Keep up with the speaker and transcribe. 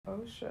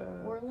Oh, shit.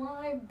 We're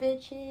live,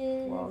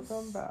 bitches.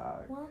 Welcome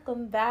back.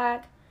 Welcome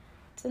back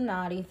to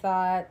Naughty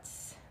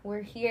Thoughts.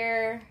 We're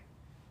here.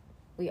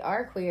 We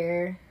are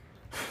queer.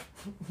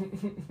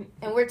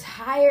 And we're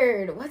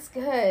tired. What's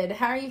good?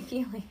 How are you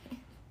feeling?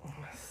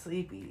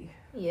 Sleepy.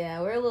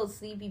 Yeah, we're a little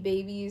sleepy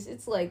babies.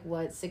 It's like,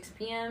 what, 6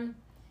 p.m.?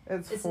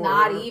 It's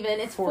not even.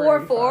 It's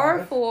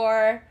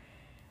 4:45.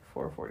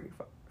 4:45.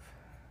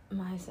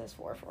 Mine says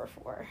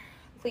 4:44.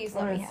 Please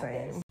let me have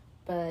this.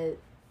 But,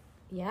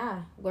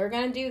 yeah, we're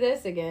gonna do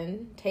this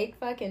again. Take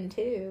fucking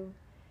 2.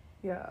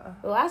 Yeah.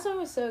 The last one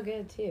was so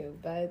good, too.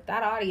 But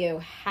that audio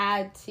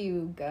had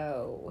to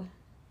go.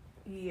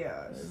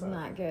 Yeah. It's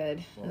not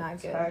good.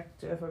 Not good. Tech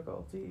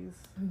difficulties.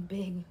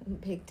 Big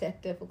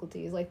tech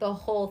difficulties. Like, the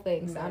whole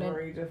thing sounded...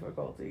 Memory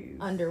difficulties.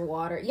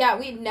 Underwater. Yeah,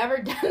 we'd never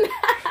done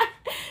that.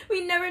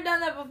 We'd never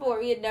done that before.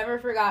 We had never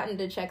forgotten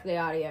to check the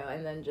audio.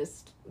 And then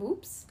just,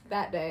 oops,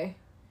 that day.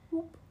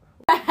 Whoop.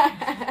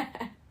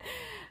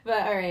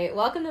 But, all right.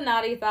 Welcome to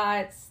Naughty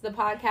Thoughts, the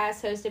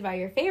podcast hosted by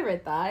your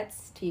favorite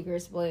thoughts,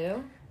 Tigris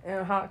Blue.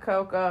 And Hot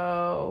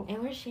Cocoa. And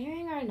we're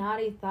sharing our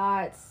naughty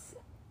thoughts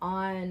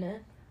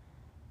on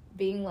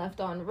being left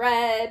on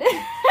red.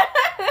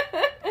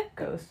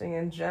 Ghosting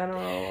in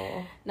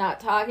general. Not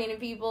talking to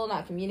people,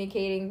 not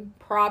communicating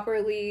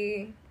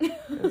properly.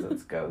 Because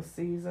it's ghost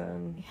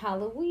season.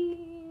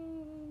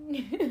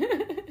 Halloween.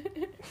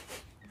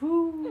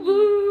 Woo.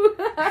 Woo.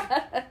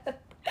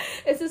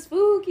 It's a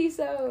spooky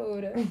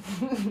sode.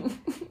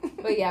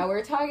 But yeah,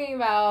 we're talking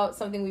about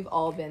something we've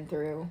all been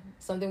through.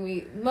 Something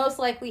we most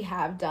likely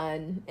have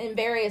done in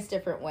various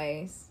different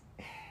ways.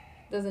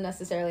 Doesn't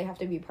necessarily have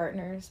to be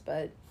partners,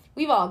 but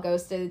we've all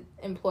ghosted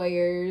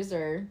employers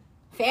or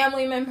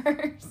family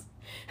members.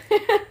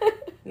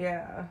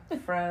 Yeah.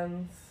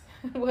 Friends.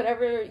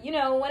 Whatever,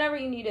 whenever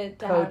you need it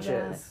to Coaches.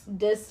 have that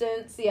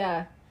distance,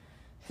 yeah.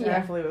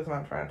 Definitely was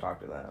not trying to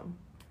talk to them.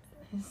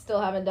 Still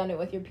haven't done it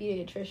with your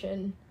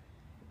pediatrician.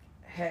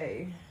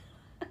 Hey.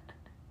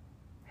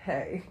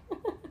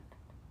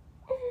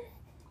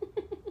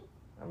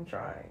 I'm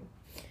trying.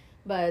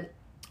 But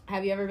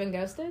have you ever been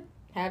ghosted?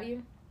 Have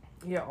you?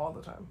 Yeah, all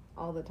the time.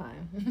 All the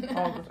time.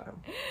 All the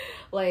time.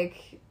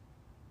 Like,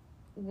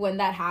 when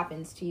that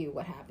happens to you,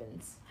 what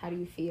happens? How do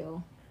you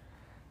feel?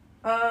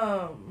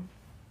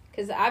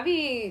 Because I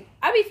be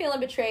feeling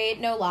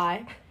betrayed, no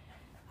lie.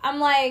 I'm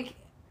like,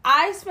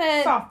 I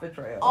spent soft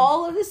betrayal.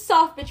 All of this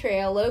soft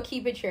betrayal, low-key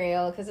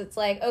betrayal, because it's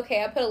like,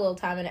 okay, I put a little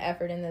time and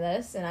effort into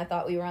this, and I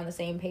thought we were on the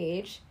same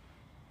page.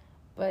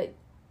 But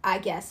I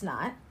guess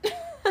not.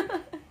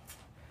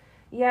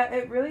 Yeah,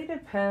 it really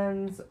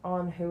depends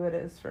on who it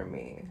is for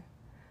me.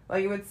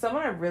 Like, if it's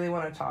someone I really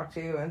want to talk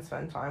to and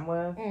spend time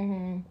with,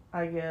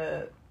 I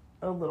get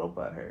a little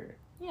butthurt.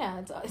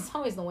 Yeah, it's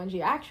always the ones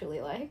you actually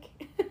like.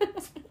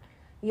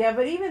 Yeah,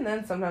 but even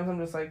then, sometimes I'm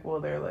just like, well,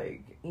 they're,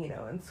 like,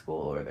 in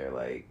school, or they're,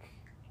 like,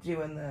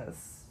 doing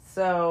this.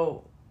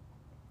 So,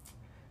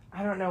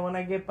 I don't know. When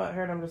I get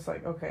butthurt, I'm just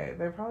like, okay,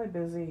 they're probably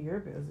busy. You're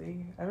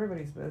busy.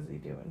 Everybody's busy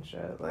doing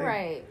shit. Like,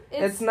 right.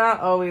 It's not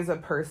always a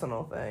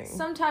personal thing.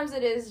 Sometimes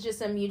it is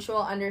just a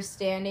mutual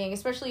understanding,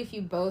 especially if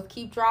you both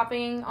keep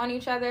dropping on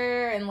each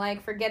other and,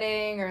 like,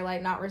 forgetting or,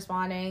 like, not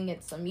responding.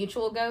 It's a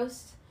mutual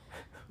ghost.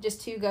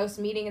 Just two ghosts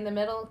meeting in the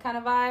middle kind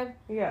of vibe.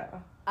 Yeah.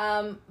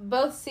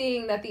 Both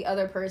seeing that the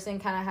other person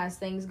kind of has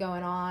things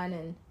going on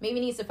and maybe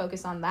needs to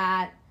focus on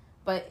that,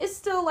 but it's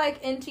still,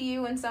 like, into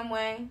you in some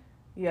way.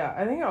 Yeah,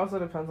 I think it also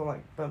depends on,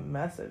 like, the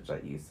message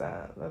that you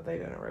sent that they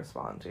didn't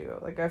respond to.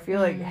 Like, I feel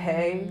like,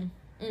 hey,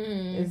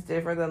 is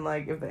different than,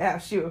 like, if they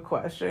asked you a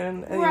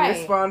question and you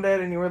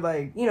responded and you were,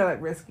 like,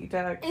 that risky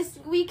text.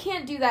 We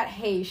can't do that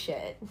hey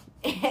shit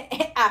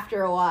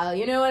after a while,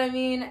 you know what I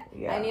mean?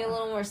 Yeah. I need a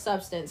little more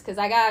substance because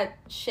I got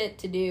shit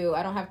to do.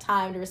 I don't have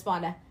time to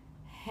respond to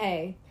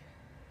hey.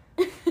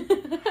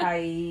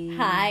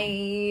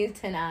 Hi,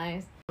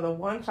 tonight. The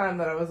one time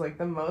that I was, like,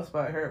 the most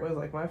butthurt was,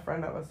 like, my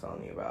friend I was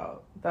telling you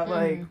about. That,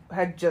 like,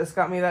 had just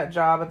got me that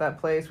job at that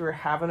place. We were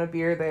having a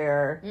beer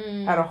there.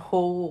 Had a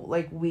whole,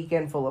 like,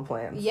 weekend full of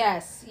plans.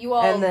 Yes, you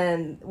all... And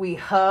then we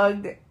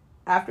hugged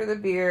after the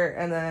beer,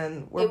 and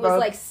then it was,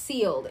 like,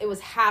 sealed. It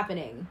was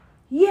happening.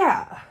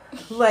 Yeah.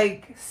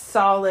 Like,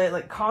 solid,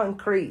 like,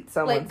 concrete,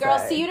 someone like, girl,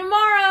 say. see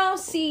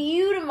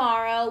you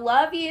tomorrow.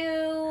 Love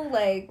you.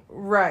 Like...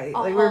 Right.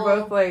 Like, we're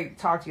both, like,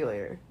 talk to you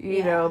later.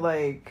 You know,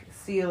 like...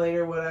 see you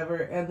later, whatever,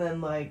 and then,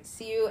 like...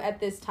 see you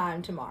at this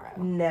time tomorrow.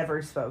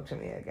 Never spoke to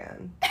me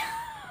again.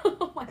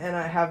 And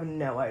I have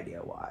no idea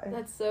why.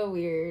 That's so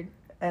weird.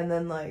 And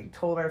then, like,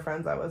 told our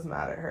friends I was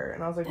mad at her.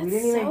 And I was like, That's we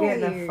didn't even so get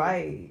in weird. a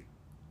fight.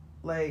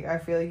 Like, I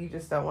feel like you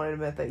just don't want to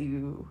admit that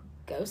you...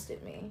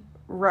 ghosted me.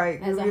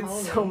 Right. As We a had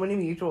homie. so many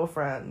mutual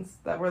friends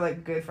that were,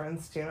 like, good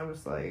friends, too. And I'm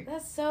just like...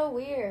 that's so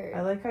weird.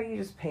 I like how you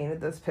just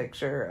painted this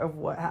picture of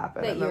what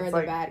happened. That and you're that's, the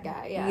like, bad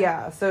guy, yeah.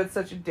 Yeah, so it's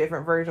such a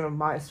different version of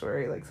my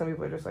story. Like, some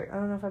people are just like, I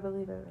don't know if I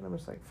believe it. And I'm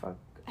just like, fuck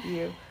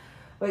you.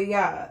 But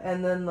yeah,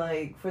 and then,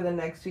 like, for the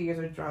next 2 years,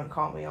 a drunk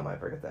called me on my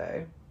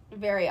birthday.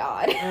 Very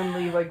odd. And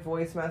leave, like,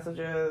 voice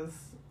messages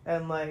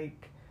and,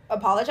 like...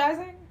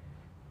 Apologizing?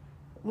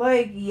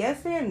 Like,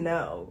 yes and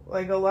no.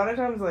 Like, a lot of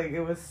times, like,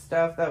 it was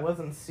stuff that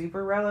wasn't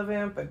super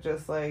relevant, but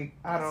just, like,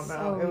 I don't know.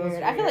 So it was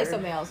weird. I feel like weird.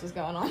 something else was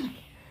going on.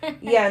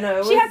 Yeah, no,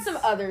 it She was... had some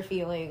other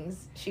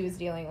feelings she was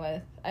dealing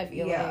with, I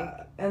feel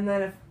like. And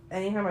then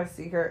anytime I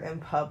see her in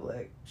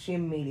public, she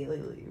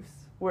immediately leaves.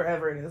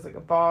 Wherever it is, like a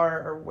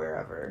bar or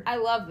wherever. I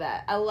love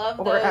that. I love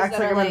Or those acts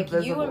that are like I'm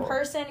like, you in invisible.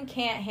 person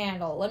can't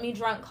handle. Let me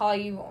drunk call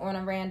you on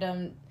a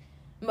random,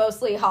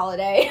 mostly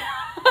holiday.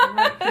 I'm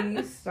like, can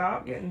you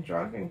stop getting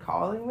drunk and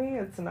calling me?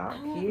 It's not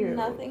I cute.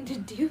 want nothing to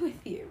do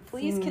with you.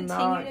 Please It's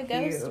continue not to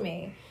ghost cute.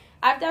 me.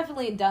 I've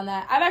definitely done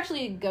that. I've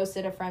actually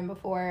ghosted a friend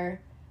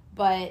before,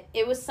 but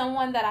it was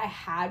someone that I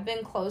had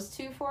been close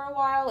to for a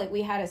while. Like,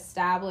 we had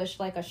established,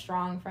 like, a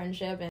strong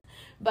friendship.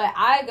 But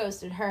I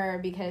ghosted her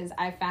because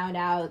I found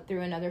out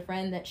through another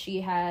friend that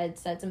she had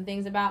said some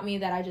things about me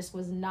that I just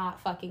was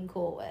not fucking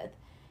cool with.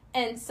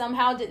 And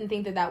somehow didn't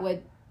think that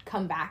would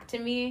come back to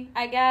me,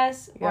 I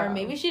guess. Yeah. Or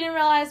maybe she didn't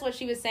realize what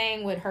she was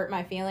saying would hurt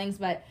my feelings,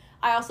 but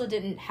I also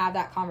didn't have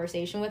that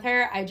conversation with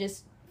her. I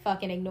just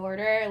fucking ignored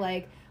her.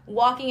 Like,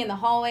 walking in the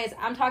hallways,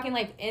 I'm talking,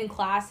 like, in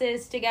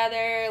classes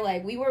together.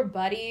 Like, we were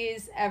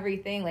buddies,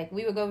 everything. Like,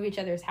 we would go to each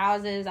other's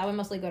houses. I would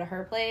mostly go to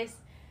her place.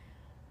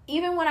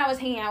 Even when I was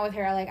hanging out with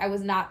her, like, I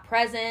was not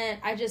present.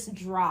 I just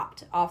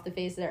dropped off the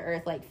face of the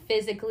earth, like,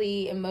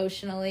 physically,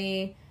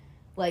 emotionally.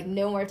 Like,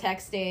 no more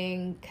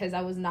texting, because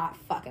I was not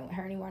fucking with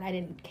her anymore, and I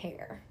didn't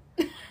care.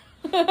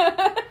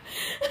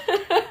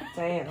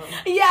 Damn.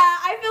 Yeah,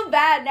 I feel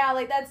bad now.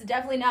 Like, that's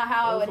definitely not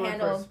how Those I would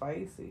handle.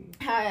 spicy.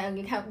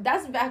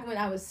 That's back when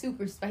I was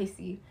super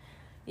spicy.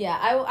 Yeah,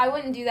 I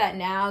wouldn't do that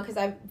now, because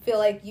I feel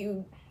like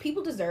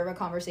people deserve a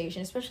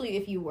conversation, especially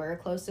if you were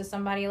close to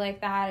somebody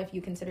like that, if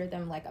you considered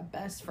them like a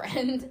best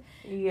friend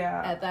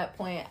Yeah. at that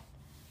point.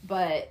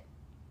 But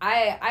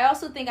I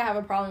also think I have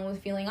a problem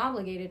with feeling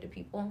obligated to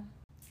people.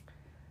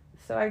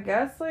 So I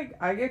guess, like,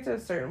 I get to a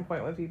certain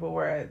point with people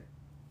where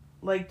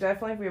like,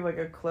 definitely if we have, like,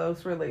 a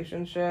close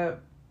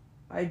relationship,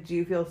 I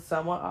do feel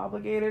somewhat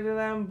obligated to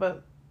them,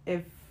 but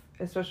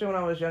especially when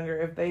I was younger,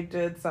 if they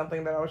did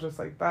something that I was just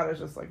like, that is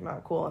just, like,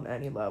 not cool on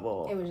any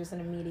level. It was just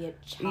an immediate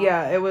chop.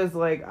 Yeah, it was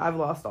like, I've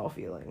lost all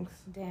feelings.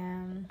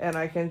 Damn. And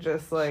I can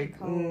just, like,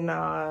 Cold.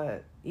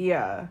 not,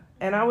 yeah.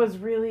 And I was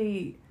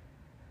really,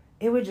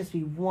 it would just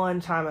be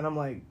one time, and I'm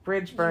like,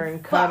 bridge burn,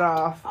 cut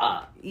off.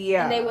 Up.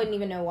 Yeah. And they wouldn't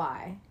even know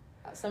why.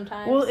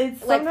 Sometimes. Well,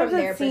 it's like sometimes from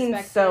their it seems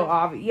perspective. so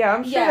obvious. Yeah,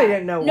 I'm sure they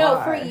didn't know why.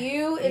 No, for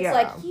you, it's Yeah.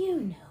 like, you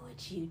know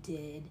what you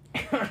did.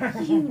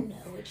 You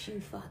know what you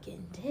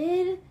fucking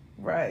did.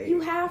 Right.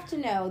 You have to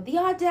know the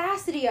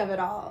audacity of it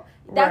all.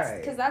 That's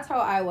Right. because that's how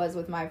I was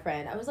with my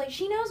friend. I was like,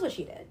 she knows what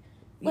she did.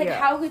 Like, Yeah.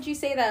 how could you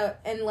say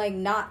that and, like,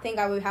 not think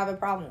I would have a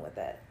problem with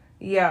it?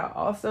 Yeah,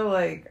 also,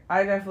 like,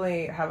 I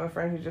definitely have a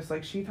friend who just,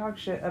 like, she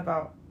talks shit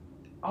about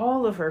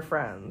all of her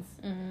friends.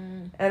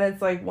 Mm. And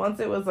it's, like, once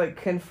it was, like,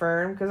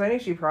 confirmed, because I knew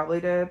she probably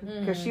did,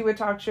 because she would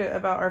talk shit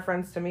about our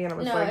friends to me, and I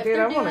was No, like, if dude,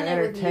 they're I want to doing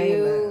it with entertain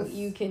you, this.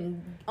 you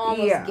can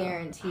almost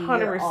guarantee you're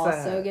 100%.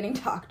 also getting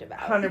talked about.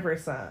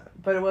 100%.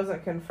 But it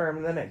wasn't confirmed,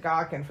 and then it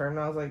got confirmed,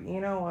 and I was like,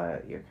 you know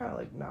what? You're kind of,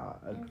 like,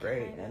 not a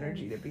great kind of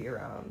energy to be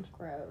around.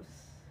 Gross.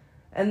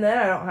 And then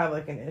I don't have,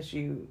 like, an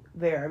issue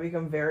there. I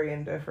become very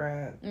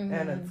indifferent, and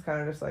Mhm. it's kind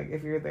of just, like,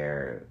 if you're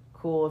there,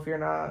 cool. If you're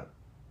not,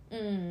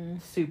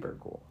 super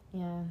cool.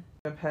 Yeah.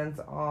 Depends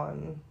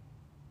on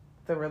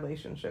the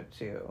relationship,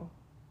 too.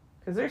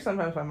 Because there's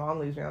sometimes my mom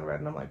leaves me on red,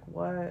 and I'm like,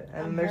 what?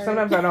 And I'm there's hurt.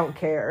 sometimes I don't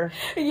care.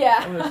 Yeah.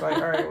 I'm just like,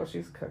 all right, well,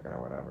 she's cooking or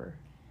whatever.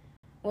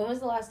 When was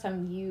the last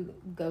time you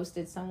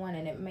ghosted someone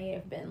and it may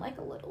have been, like,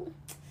 a little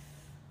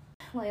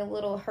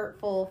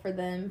hurtful for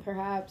them,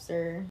 perhaps,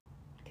 or...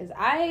 Because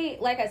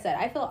like I said,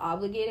 I feel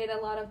obligated a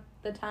lot of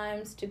the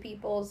times to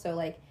people. So,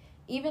 like,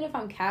 even if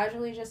I'm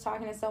casually just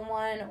talking to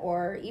someone,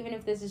 or even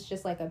if this is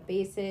just, like, a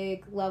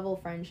basic level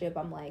friendship,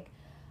 I'm like,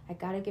 I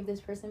gotta give this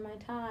person my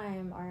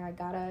time, or I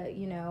gotta,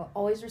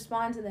 always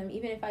respond to them,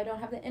 even if I don't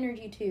have the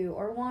energy to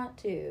or want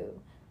to.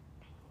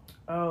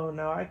 Oh,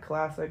 no, I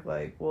classic,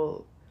 like,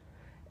 well,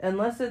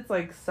 unless it's,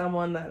 like,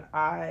 someone that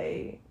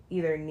I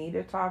either need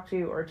to talk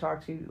to or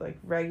talk to, like,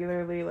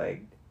 regularly,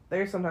 like,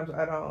 there's sometimes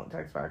I don't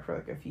text back for,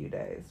 like, a few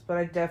days. But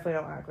I definitely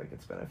don't act like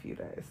it's been a few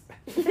days.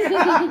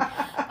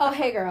 Oh,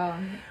 hey, girl.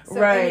 So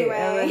right. anyway.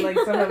 And then, like,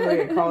 sometimes I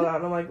get called out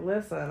and I'm like,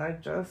 listen, I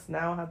just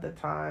now had the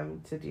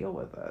time to deal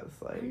with this.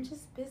 Like, I'm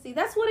just busy.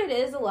 That's what it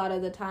is a lot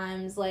of the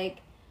times. Like,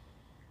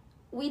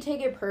 we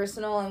take it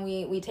personal and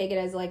we take it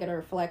as, like, a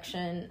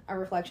reflection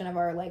of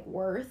our, like,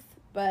 worth.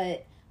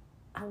 But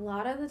a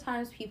lot of the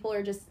times people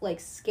are just, like,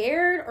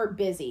 scared or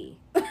busy.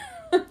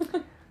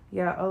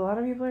 yeah, a lot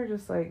of people are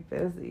just, like,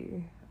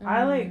 busy.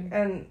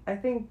 And I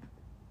think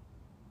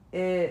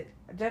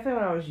definitely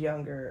when I was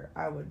younger,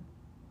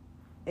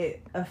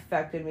 it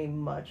affected me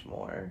much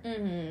more.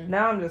 Mm-hmm.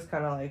 Now I'm just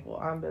kind of like, well,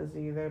 I'm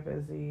busy, they're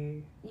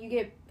busy. You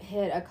get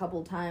hit a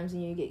couple times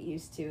and you get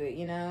used to it,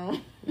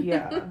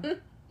 Yeah.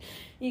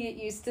 You get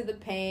used to the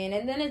pain,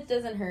 and then it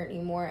doesn't hurt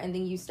anymore, and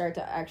then you start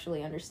to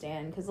actually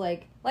understand. Because,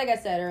 like I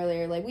said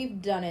earlier, like,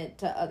 we've done it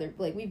to other,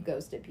 like, we've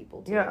ghosted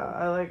people, too. Yeah,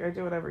 I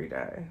do it every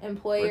day.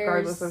 Employers.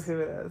 Regardless of who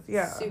it is.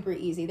 Yeah. Super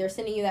easy. They're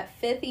sending you that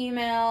 5th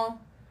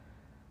email,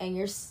 and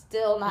you're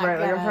still not right,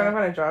 gonna... like, I'm trying to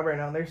find a job right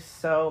now, and there's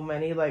so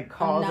many, like,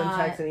 calls and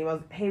texts and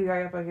emails. Hey, we got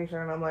your application,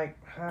 and I'm like...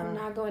 I'm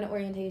not going to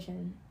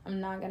orientation. I'm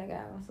not gonna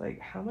go. It's like,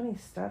 how many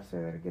steps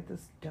are there to get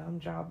this dumb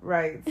job?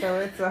 Right, so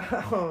it's,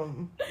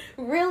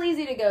 real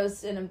easy to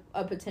ghost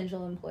a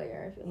potential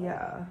employer, I feel like.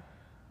 Yeah.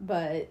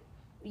 But,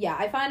 yeah,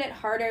 I find it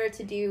harder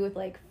to do with,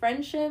 like,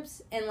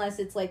 friendships, unless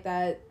it's, like,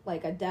 that,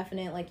 like, a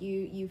definite, like,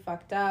 you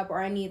fucked up,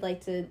 or I need,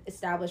 like, to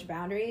establish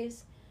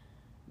boundaries.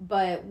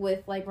 But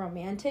with, like,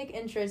 romantic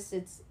interests,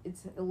 it's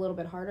a little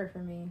bit harder for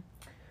me.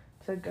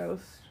 To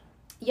ghost?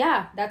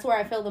 Yeah, that's where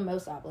I feel the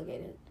most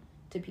obligated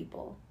to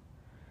people.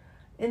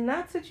 In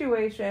that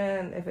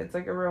situation, if it's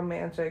like a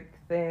romantic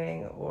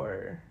thing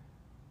or,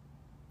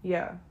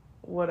 yeah,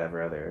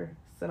 whatever other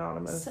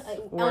synonymous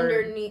word.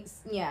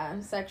 Underneath, yeah,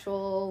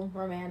 sexual,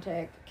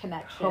 romantic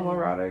connection.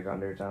 Homoerotic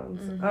undertones.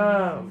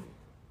 Mm-hmm.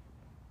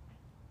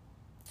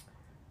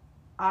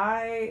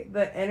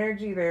 The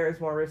energy there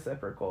is more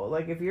reciprocal.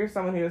 Like, if you're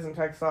someone who doesn't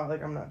text a lot,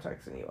 like, I'm not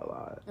texting you a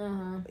lot.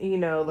 Uh-huh. You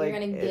know, like... You're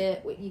gonna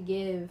get what you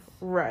give.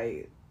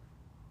 Right.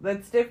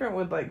 That's different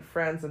with, like,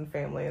 friends and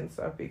family and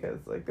stuff,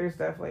 because, like, there's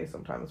definitely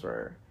some times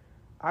where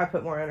I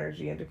put more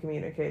energy into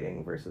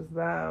communicating versus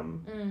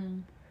them.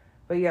 Mm.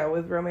 But, yeah,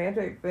 with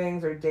romantic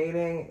things or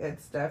dating,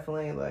 it's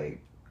definitely,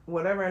 like,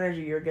 whatever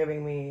energy you're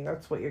giving me,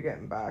 that's what you're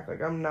getting back.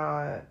 Like, I'm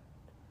not,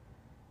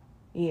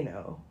 you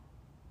know,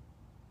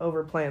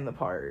 overplaying the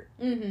part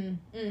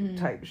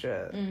type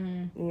shit,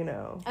 you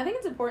know. I think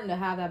it's important to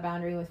have that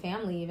boundary with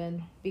family,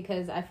 even,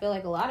 because I feel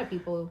like a lot of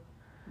people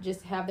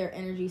just have their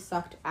energy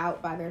sucked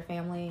out by their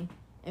family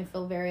and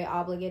feel very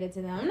obligated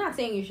to them. I'm not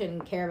saying you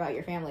shouldn't care about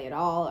your family at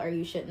all, or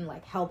you shouldn't,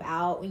 like, help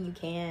out when you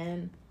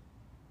can.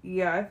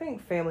 Yeah, I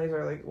think families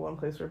are, like, one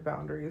place where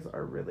boundaries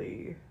are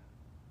really...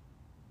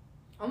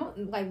 almost,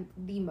 like,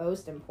 the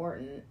most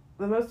important.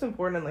 The most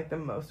important and, like, the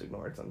most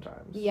ignored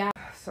sometimes. Yeah.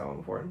 So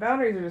important.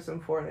 Boundaries are just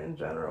important in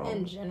general.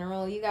 In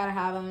general, you gotta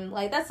have them.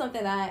 Like, that's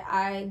something that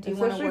I do want to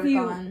work on. Especially if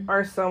you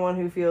are someone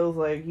who feels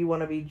like you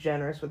want to be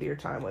generous with your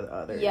time with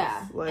others.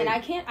 Yeah. Like, and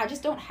I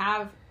just don't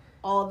have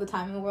all of the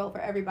time in the world for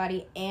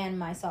everybody and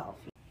myself.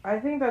 I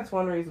think that's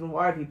one reason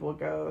why people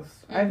ghost.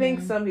 I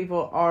think some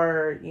people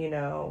are, you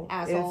know,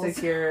 assholes.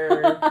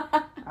 Insecure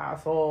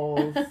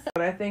assholes.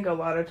 But I think a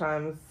lot of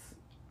times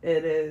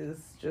it is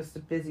just a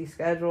busy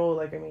schedule.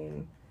 Like, I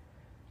mean,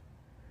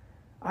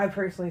 I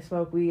personally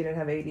smoke weed and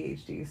have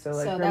ADHD, so,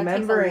 like,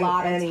 remembering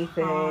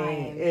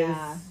anything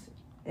is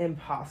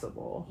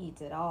impossible.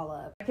 Eats it all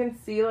up. I can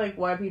see, like,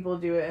 why people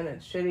do it and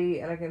it's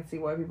shitty, and I can see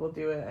why people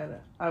do it and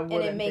I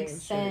wouldn't and it makes think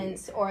it's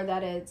sense, shitty. or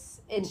that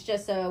it's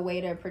just a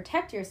way to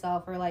protect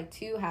yourself, or, like,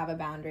 to have a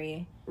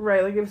boundary.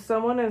 Right, like, if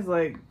someone is,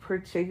 like,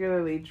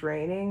 particularly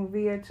draining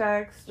via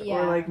text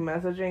or, like,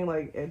 messaging,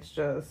 like, it's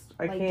just,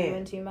 I like, can't.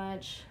 doing too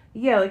much.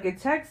 Yeah, like, a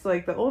text,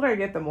 like, the older I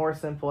get, the more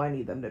simple I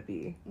need them to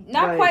be.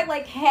 Not like, quite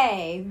like,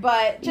 hey,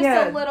 but just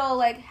a little,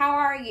 like, how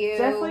are you?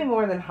 Definitely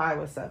more than hi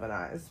with 7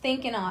 eyes.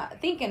 Thinking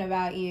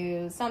about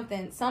you,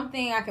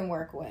 something I can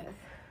work with.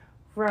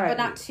 Right. But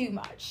not too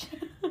much.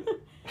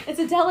 It's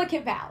a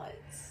delicate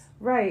balance.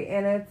 Right,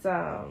 and it's,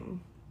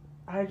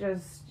 I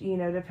just, you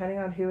know, depending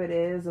on who it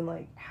is and,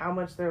 like, how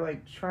much they're,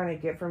 like, trying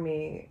to get from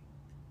me,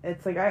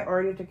 it's, like, I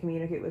already have to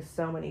communicate with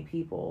so many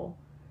people.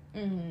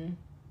 Mm-hmm.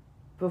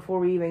 Before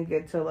we even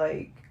get to,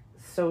 like,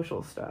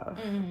 social stuff,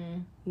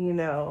 you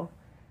know?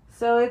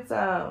 So it's,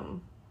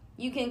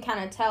 you can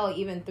kind of tell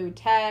even through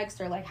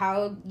text or, like,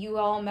 how you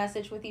all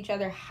message with each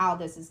other how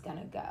this is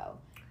gonna go.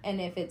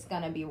 And if it's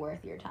gonna be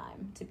worth your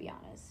time, to be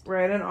honest.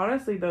 Right, and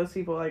honestly, those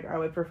people, like, I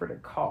would prefer to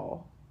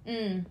call.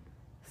 Mm.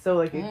 So,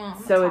 like,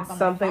 so it's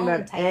something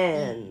that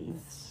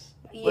ends.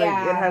 Yeah.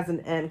 Like, it has an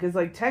end. Because,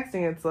 like,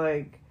 texting, it's,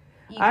 like...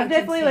 I've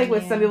definitely, like,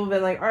 with some people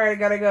been like, all right, I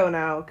gotta go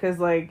now. Because,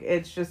 like,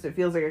 it's just, it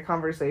feels like a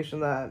conversation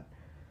that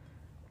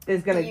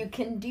is gonna... You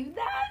can do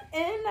that,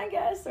 I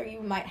guess, or you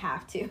might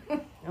have to.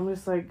 I'm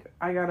just like,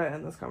 I gotta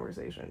end this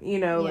conversation. You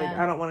know, like,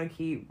 I don't want to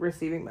keep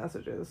receiving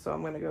messages, so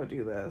I'm gonna go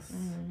do this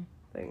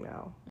thing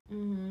now.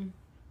 Mm-hmm.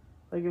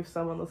 Like, if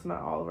someone listened to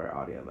all of our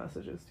audio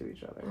messages to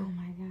each other. Oh,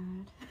 my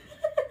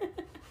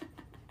God.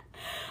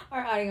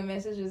 Our audio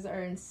messages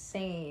are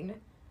insane.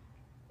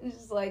 It's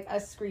just, like,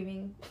 us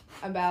screaming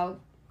about...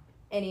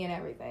 any and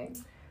everything.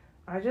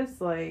 I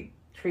just, like,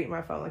 treat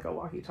my phone like a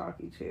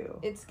walkie-talkie, too.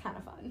 It's kind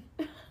of fun.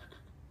 I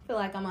feel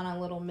like I'm on a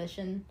little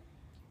mission.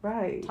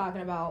 Right.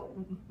 Talking about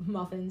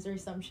muffins or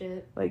some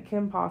shit. Like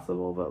Kim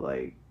Possible, but,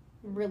 like...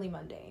 really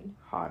mundane.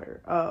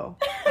 Hotter. Oh.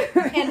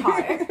 And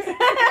hotter.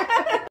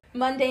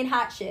 Mundane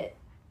hot shit.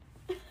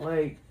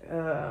 Like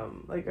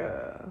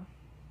a...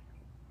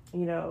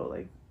 You know,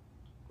 like...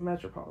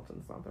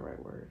 Metropolitan's not the right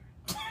word.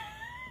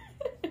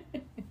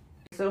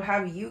 So,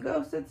 have you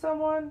ghosted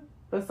someone?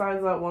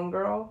 Besides that one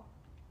girl?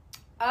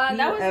 Do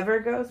you ever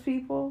ghost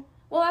people?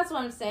 Well, that's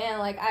what I'm saying.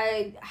 Like,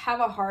 I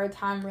have a hard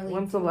time really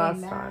When's the doing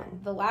last that.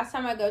 time? The last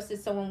time I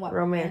ghosted someone, what,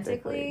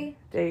 romantically?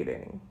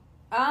 Dating.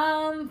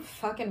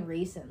 Fucking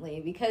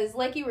recently. Because,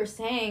 like you were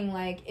saying,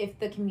 like, if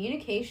the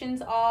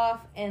communication's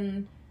off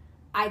and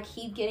I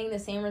keep getting the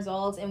same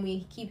results and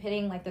we keep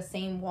hitting, like, the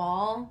same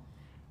wall,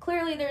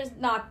 clearly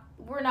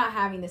we're not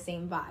having the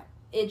same vibe.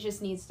 It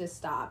just needs to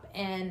stop.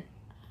 And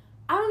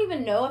I don't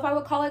even know if I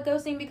would call it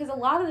ghosting, because a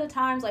lot of the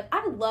times, like,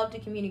 I love to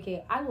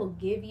communicate. I will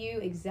give you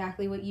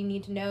exactly what you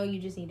need to know. You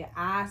just need to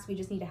ask. We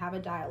just need to have a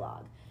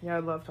dialogue. Yeah, I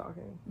love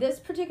talking. This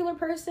particular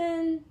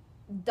person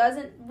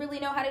doesn't really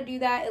know how to do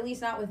that, at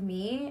least not with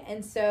me.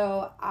 And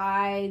so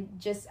I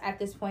just, at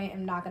this point,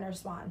 am not going to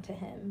respond to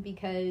him,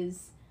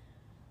 because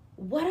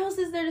what else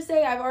is there to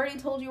say? I've already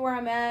told you where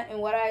I'm at and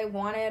what I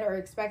wanted or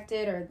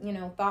expected or,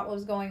 thought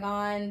was going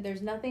on.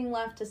 There's nothing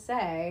left to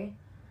say.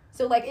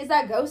 So, like, is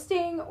that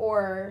ghosting,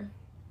 or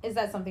is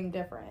that something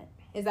different?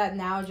 Is that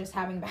now just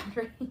having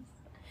boundaries?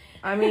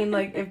 I mean,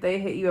 like, if they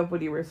hit you up,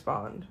 would you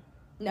respond?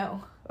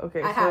 No.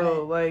 Okay, I so,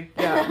 haven't. like,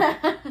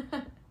 yeah.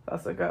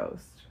 That's a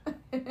ghost.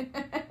 Yeah.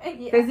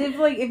 Because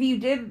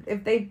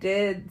if they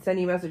did send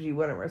you a message, you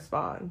wouldn't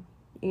respond,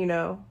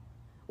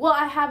 Well,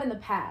 I have in the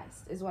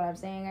past, is what I'm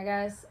saying, I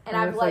guess. And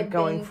I've, like,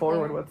 going been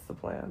forward, clear. what's the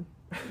plan?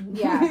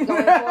 Yeah,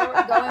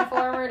 going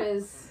forward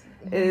is...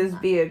 Is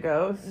be a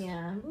ghost?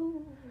 Yeah.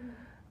 Ooh.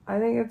 I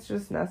think it's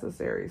just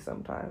necessary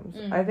sometimes.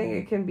 Mm-hmm. I think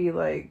it can be,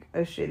 like, a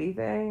shitty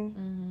thing.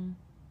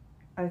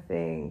 Mm-hmm. I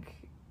think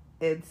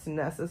it's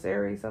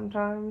necessary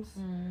sometimes.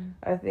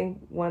 I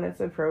think when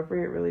it's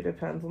appropriate, it really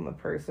depends on the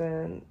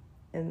person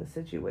and the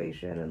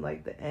situation and,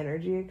 like, the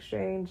energy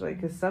exchange. Like,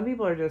 because some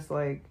people are just,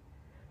 like,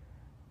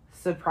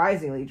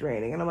 surprisingly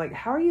draining. And I'm like,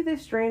 how are you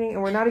this draining?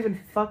 And we're not even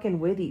fucking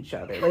with each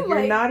other. Like,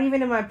 you're not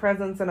even in my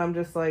presence, and I'm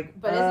just like,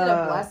 But is it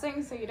a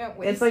blessing so you don't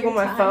waste It's like your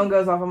when my time? phone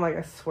goes off, I'm like,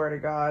 I swear to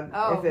God,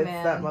 Oh, if it's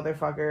man. that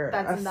motherfucker,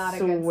 That's not I a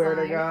good swear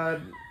to sign.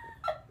 God.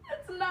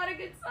 That's not a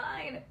good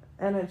sign.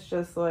 And it's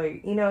just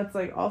like, it's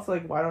like, also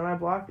like, why don't I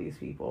block these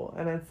people?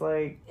 And it's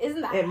like,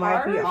 Isn't that it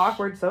might be harsh?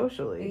 awkward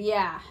socially.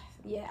 Yeah.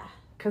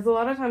 Because a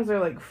lot of times they're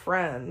like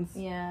friends.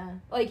 Yeah.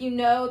 Like, them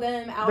out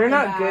They're and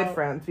not about. good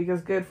friends,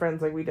 because good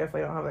friends, like, we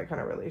definitely don't have that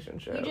kind of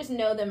relationship. You just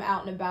know them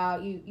out and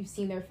about. You've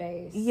seen their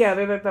face. Yeah,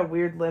 they're like that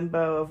weird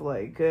limbo of,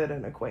 like, good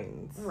and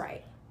acquaintance.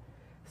 Right.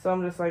 So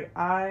I'm just like,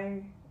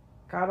 I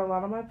got a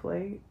lot on my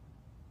plate.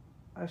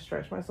 I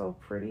stretch myself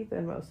pretty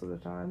thin most of the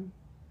time.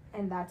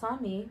 And that's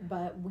on me,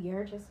 but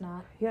we're just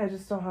not... Yeah, I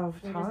just don't have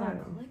We're time. just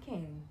not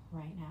clicking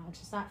right now. It's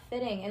just not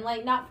fitting. And,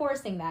 like, not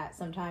forcing that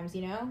sometimes,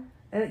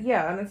 And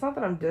yeah, and it's not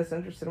that I'm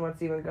disinterested in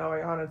what's even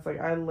going on. It's like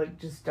I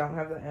just don't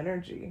have the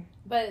energy.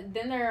 But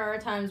then there are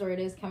times where it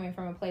is coming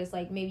from a place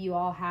like maybe you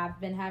all have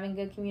been having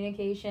good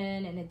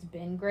communication and it's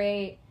been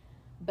great,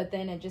 but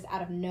then it just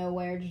out of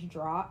nowhere just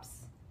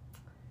drops.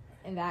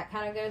 And that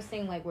kind of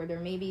ghosting, like where they're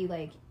maybe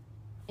like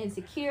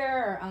insecure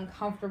or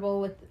uncomfortable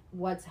with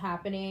what's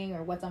happening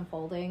or what's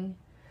unfolding.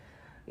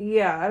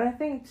 Yeah, and I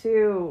think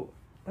too,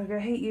 like, I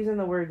hate using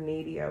the word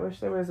needy. I wish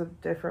there was a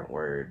different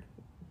word.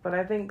 But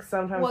I think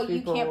sometimes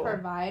people... you can't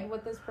provide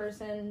what this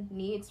person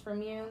needs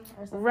from you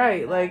or something.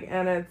 Right, like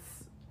and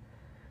it's...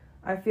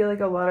 I feel like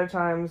a lot of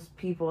times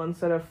people,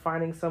 instead of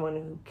finding someone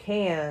who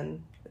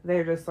can,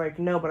 they're just like,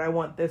 no, but I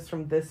want this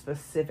from this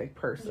specific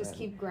person. Just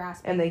keep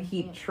grasping. And they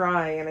keep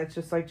trying, and it's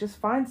just like, just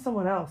find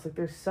someone else. Like,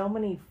 there's so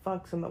many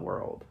fucks in the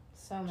world.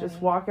 So many. Just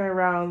walking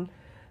around.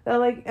 That,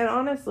 like, and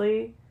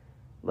honestly,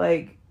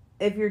 like...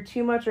 if you're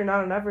too much or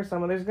not enough for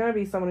someone, there's going to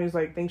be someone who's,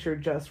 like, thinks you're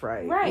just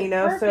right. Right,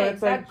 perfect. So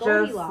it's, like,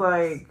 just,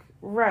 like,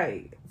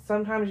 right.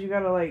 Sometimes you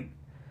got to, like,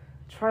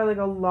 try, like,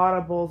 a lot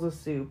of bowls of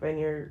soup, and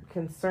you're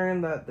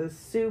concerned that the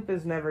soup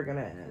is never going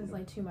to end. There's,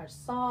 like, too much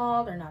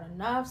salt or not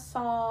enough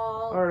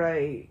salt. All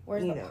right.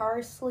 Where's the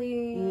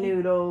parsley?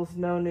 Noodles,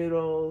 no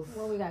noodles.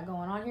 What we got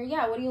going on here?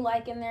 Yeah, what do you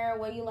like in there?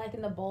 What do you like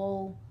in the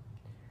bowl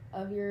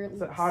of your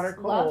Is it hot or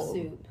cold? love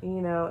soup?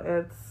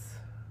 It's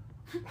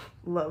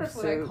love That's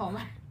soup. what I call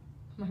my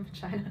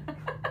vagina.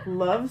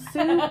 Love soup?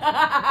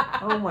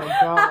 Oh my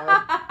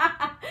god.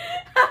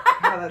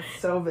 God, that's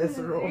so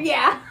visceral.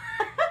 Yeah.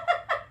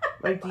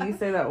 Like, do you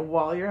say that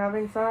while you're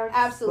having sex?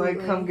 Absolutely.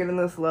 Like, come get in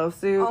this love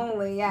soup?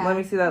 Only, yeah. Let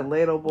me see that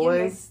ladle, boy.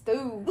 Give me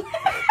stew.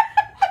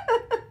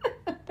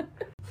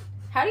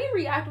 How do you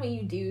react when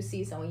you do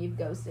see someone you've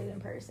ghosted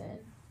in person?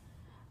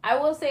 I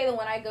will say that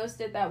when I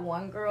ghosted that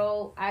one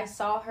girl, I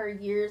saw her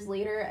years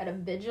later at a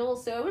vigil,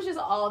 so it was just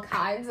all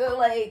kinds of,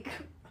 like...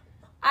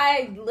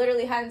 I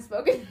literally hadn't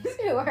spoken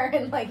to her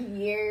in, like,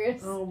 years.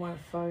 Oh my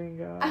fucking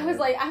god. I was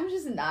like, I'm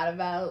just not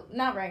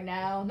right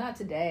now, not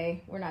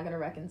today. We're not going to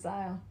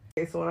reconcile.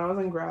 Okay, so when I was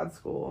in grad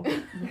school,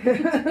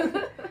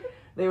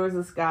 there was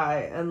this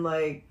guy, and,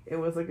 like, it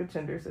was, like, a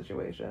Tinder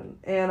situation.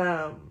 And,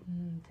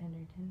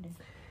 Tinder.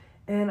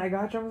 And I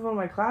got drunk with one of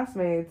my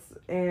classmates,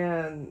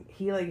 and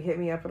he, like, hit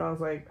me up, and I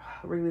was like,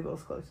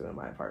 Wrigleyville's closer than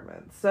my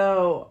apartment.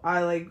 So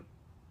I, like,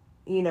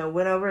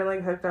 went over and,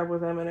 like, hooked up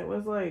with him, and it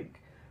was, like,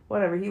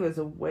 whatever, he was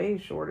way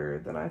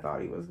shorter than I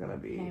thought he was gonna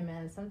be. Hey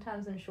man,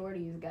 sometimes them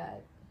shorties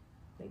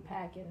they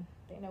packing.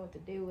 They know what to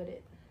do with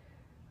it.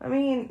 I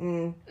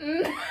mean,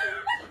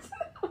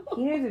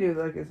 he needs to do with,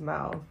 like, his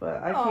mouth,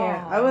 but I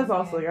can't. I was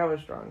also, like, I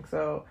was drunk,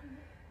 so.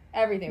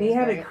 Everything He was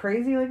had great. a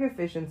crazy, like,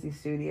 efficiency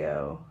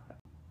studio.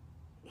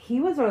 He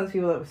was one of those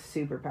people that was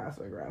super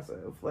passive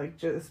aggressive, like,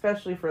 just,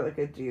 especially for, like,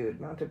 a dude,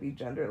 not to be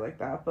gender like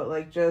that, but,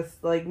 like,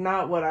 just, like,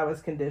 not what I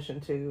was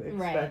conditioned to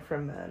expect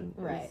from men,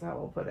 is how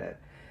we'll put it.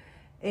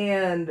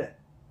 And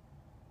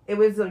it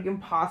was, like,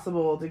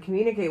 impossible to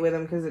communicate with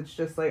him, because it's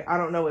just, like, I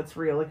don't know what's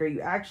real. Like, are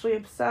you actually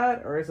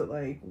upset, or is it,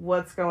 like,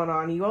 what's going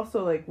on? You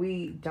also, like,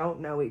 we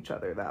don't know each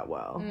other that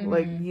well. Mm-hmm.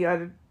 Like,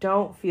 I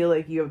don't feel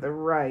like you have the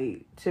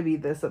right to be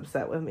this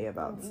upset with me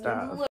about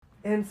stuff.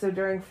 And so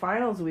during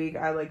finals week,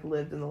 I, like,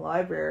 lived in the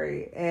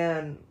library,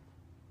 and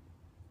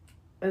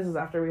this is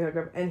after we hooked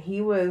up, and he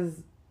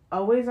was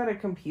always at a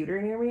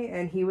computer near me,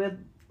 and he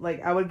would,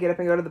 like, I would get up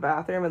and go to the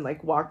bathroom and,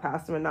 like, walk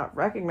past him and not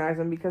recognize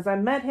him, because I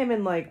met him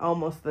in, like,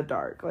 almost the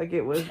dark. Like,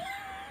 it was,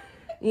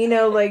 you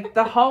know, like,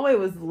 the hallway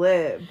was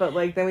lit, but,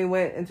 like, then we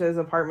went into his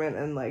apartment,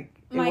 and, like,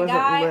 it My wasn't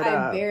guy, lit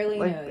up. I barely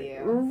like, know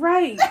you.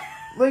 Right.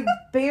 Like,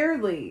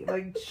 barely.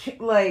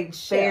 Like,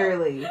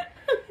 barely.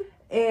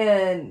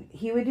 And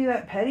he would do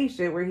that petty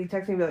shit where he'd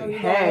text me and be like,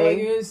 hey.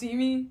 You gonna see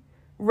me?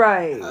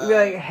 Right. He'd be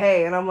like,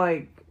 hey. And I'm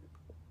like,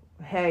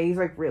 hey. He's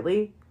like,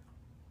 really?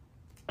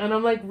 And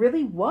I'm like,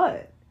 really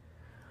what?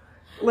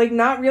 Like,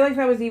 not realizing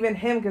that was even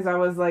him, because I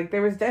was like,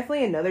 there was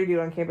definitely another dude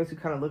on campus who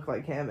kind of looked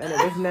like him, and it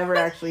was never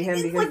actually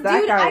him, because like, that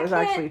dude, guy was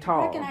actually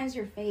tall. I recognize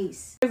your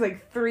face. There's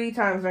like 3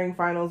 times during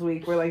finals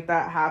week where, like,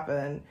 that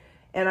happened.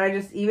 And I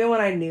just, even when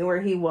I knew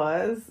where he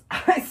was,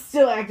 I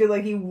still acted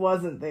like he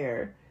wasn't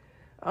there.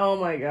 Oh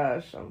my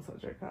gosh, I'm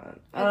such a cunt.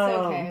 It's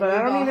okay. But I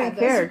We've all don't even had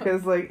care, those.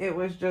 because, like, it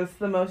was just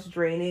the most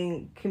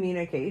draining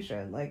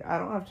communication. Like, I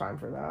don't have time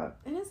for that.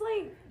 And it's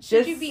like,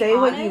 should Just you be say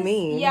honest? what you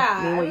mean.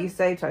 Yeah. Mean what you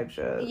say type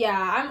shit.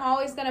 Yeah, I'm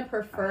always gonna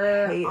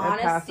prefer I hate a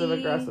honesty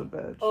passive-aggressive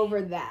bitch.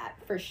 over that,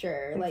 for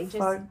sure. Like, just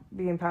fuck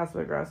being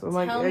passive-aggressive. I'm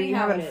like, tell are me you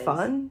how having it is.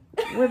 fun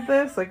with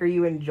this? Like, are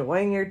you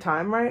enjoying your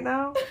time right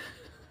now?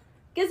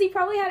 because he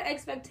probably had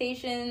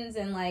expectations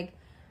and, like,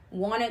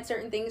 wanted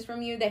certain things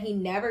from you that he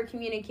never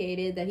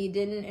communicated, that he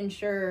didn't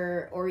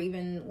ensure or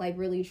even, like,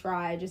 really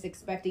try, just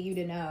expected you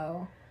to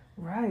know.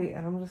 Right,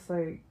 and I'm just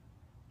like,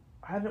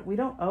 we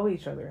don't owe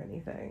each other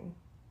anything.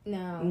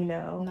 No. You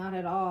know? Not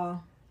at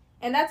all.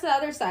 And that's the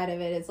other side of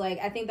it. It's like,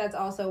 I think that's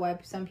also why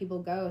some people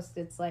ghost.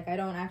 It's like, I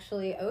don't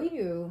actually owe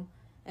you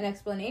an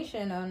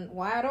explanation on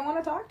why I don't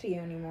want to talk to you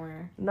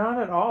anymore. Not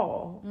at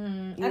all.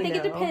 I think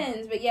it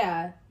depends, but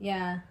yeah.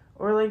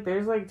 Or, like,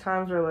 there's, like,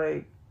 times where,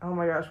 like, oh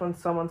my gosh, when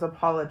someone's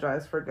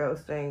apologized for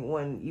ghosting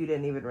when you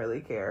didn't even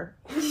really care.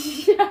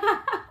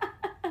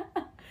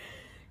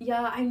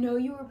 Yeah, I know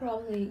you were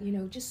probably,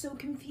 just so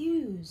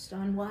confused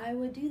on why I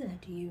would do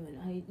that to you.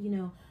 And I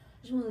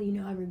just want to let you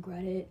know I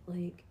regret it.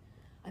 Like,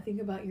 I think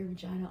about your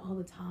vagina all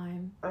the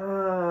time.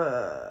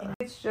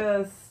 It's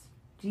just,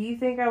 do you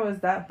think I was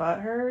that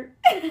butthurt?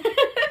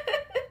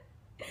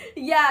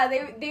 Yeah,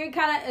 they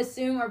kind of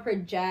assume or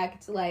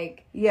project,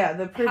 like, yeah,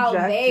 the projecting,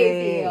 how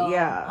they feel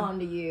yeah.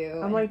 onto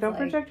you. I'm like, don't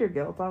project your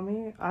guilt on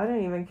me. I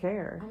didn't even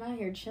care. I'm out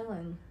here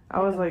chilling. I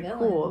was a like, villain.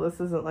 cool, this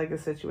isn't like a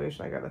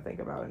situation I gotta think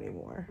about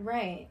anymore.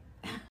 Right.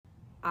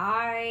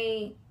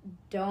 I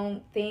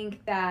don't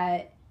think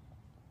that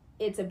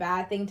it's a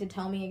bad thing to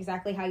tell me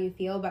exactly how you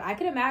feel, but I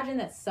could imagine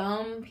that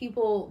some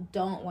people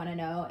don't want to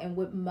know and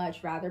would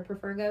much rather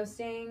prefer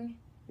ghosting.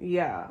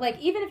 Yeah. Like,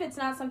 even if it's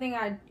not something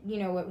I,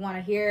 would want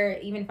to hear,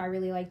 even if I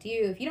really liked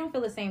you, if you don't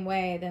feel the same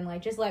way, then,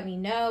 like, just let me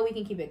know. We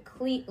can keep it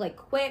clean, like,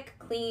 quick,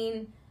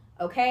 clean,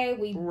 okay?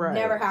 We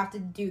never have to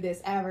do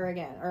this ever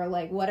again, or,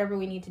 like, whatever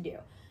we need to do.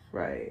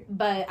 Right.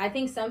 But I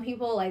think some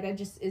people, like, that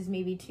just is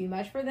maybe too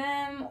much for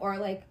them, or,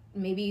 like,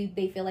 maybe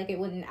they feel like it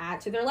wouldn't add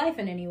to their life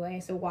in any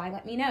way, so why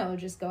let me know?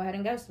 Just go ahead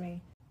and ghost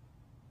me.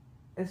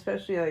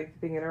 Especially,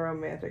 like, being in a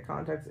romantic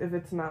context, if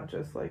it's not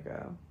just, like,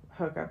 a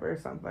hookup or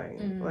something.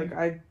 Mm-hmm.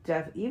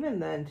 Like, even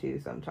then, too,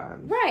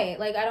 sometimes. Right.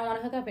 Like, I don't want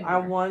to hook up anymore. I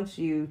want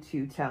you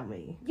to tell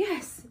me.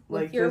 Yes.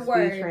 With like, your just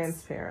words. be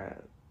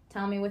transparent.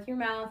 Tell me with your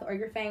mouth or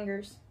your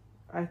fingers.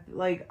 I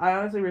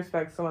honestly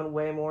respect someone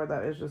way more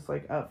that is just,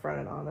 like,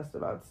 upfront and honest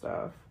about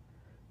stuff.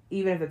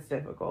 Even if it's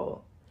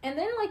difficult. And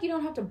then, like, you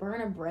don't have to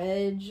burn a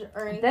bridge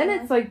or anything. Then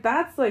it's, like,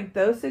 that's, like,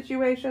 those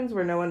situations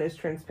where no one is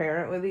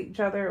transparent with each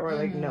other, or,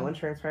 like, no one's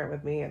transparent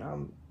with me and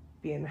I'm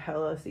being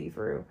hella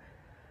see-through.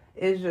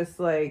 Is just,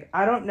 like,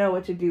 I don't know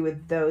what to do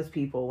with those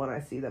people when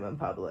I see them in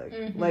public.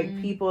 Mm-hmm. Like,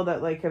 people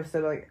that, like, have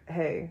said, like,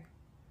 hey,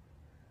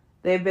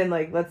 they've been,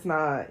 like, let's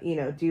not,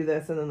 do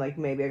this, and then, like,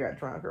 maybe I got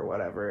drunk or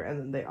whatever, and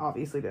then they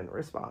obviously didn't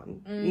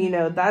respond.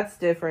 Mm-hmm. That's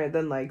different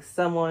than, like,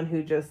 someone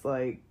who just,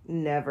 like,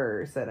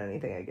 never said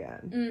anything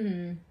again.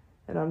 Mm-hmm.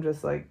 And I'm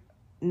just, like,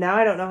 now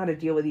I don't know how to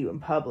deal with you in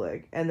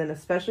public. And then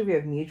especially if we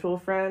have mutual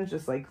friends,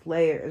 just, like,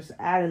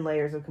 add in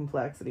layers of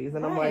complexities.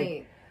 And I'm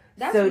like,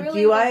 That's So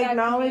really do what I that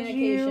acknowledge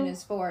communication you?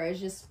 is for. Is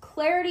just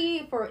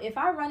clarity for if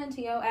I run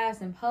into your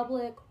ass in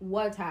public,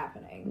 what's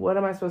happening? What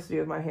am I supposed to do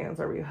with my hands?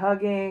 Are we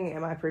hugging?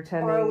 Am I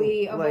pretending Or are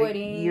we like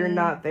avoiding you're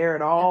not there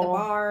at At all? the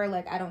bar,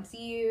 like I don't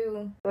see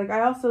you. Like,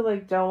 I also,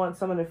 like, don't want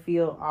someone to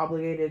feel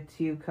obligated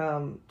to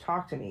come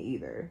talk to me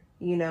either.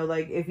 You know,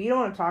 like, if you don't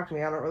want to talk to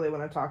me, I don't really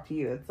want to talk to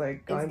you. It's,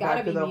 like, going gotta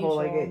back to be the whole,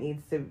 like, mutual. it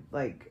needs to,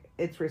 like,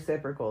 it's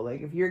reciprocal.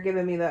 Like, if you're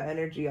giving me that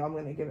energy, I'm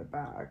going to give it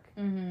back.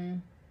 Mm-hmm.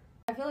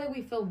 I feel like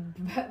we feel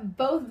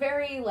both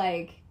very,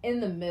 like, in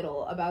the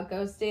middle about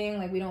ghosting.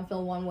 Like, we don't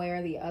feel one way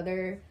or the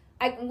other.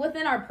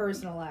 Within our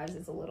personal lives,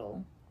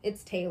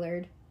 it's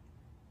tailored.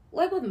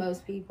 Like with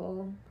most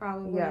people,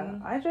 probably. Yeah,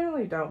 I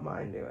generally don't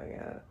mind doing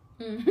it.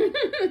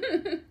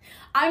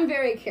 I'm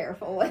very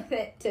careful with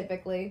it,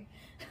 typically.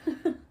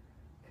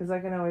 Because I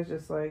can always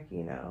just, like,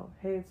 you know,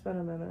 hey, it's been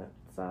a minute.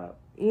 What's up?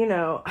 You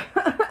know.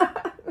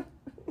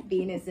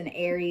 Venus and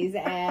Aries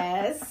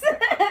ass.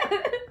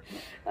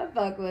 I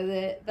fuck with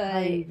it, but How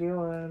you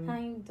doing? how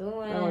you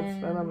doing? Oh, it's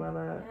been a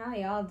minute. How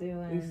y'all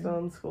doing? You still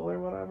in school or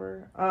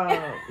whatever?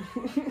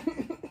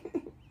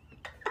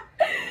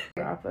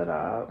 Wrap it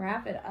up.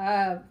 Wrap it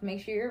up.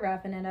 Make sure you're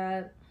wrapping it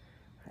up.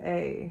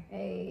 Hey.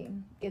 Hey,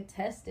 get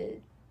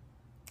tested.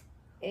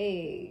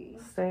 Hey.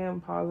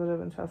 Staying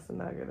positive and testing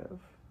negative.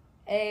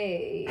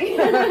 Hey.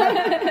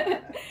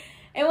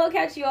 And we'll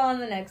catch you all in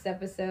the next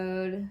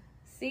episode.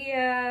 See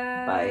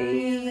ya.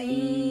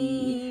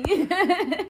 Bye. Bye.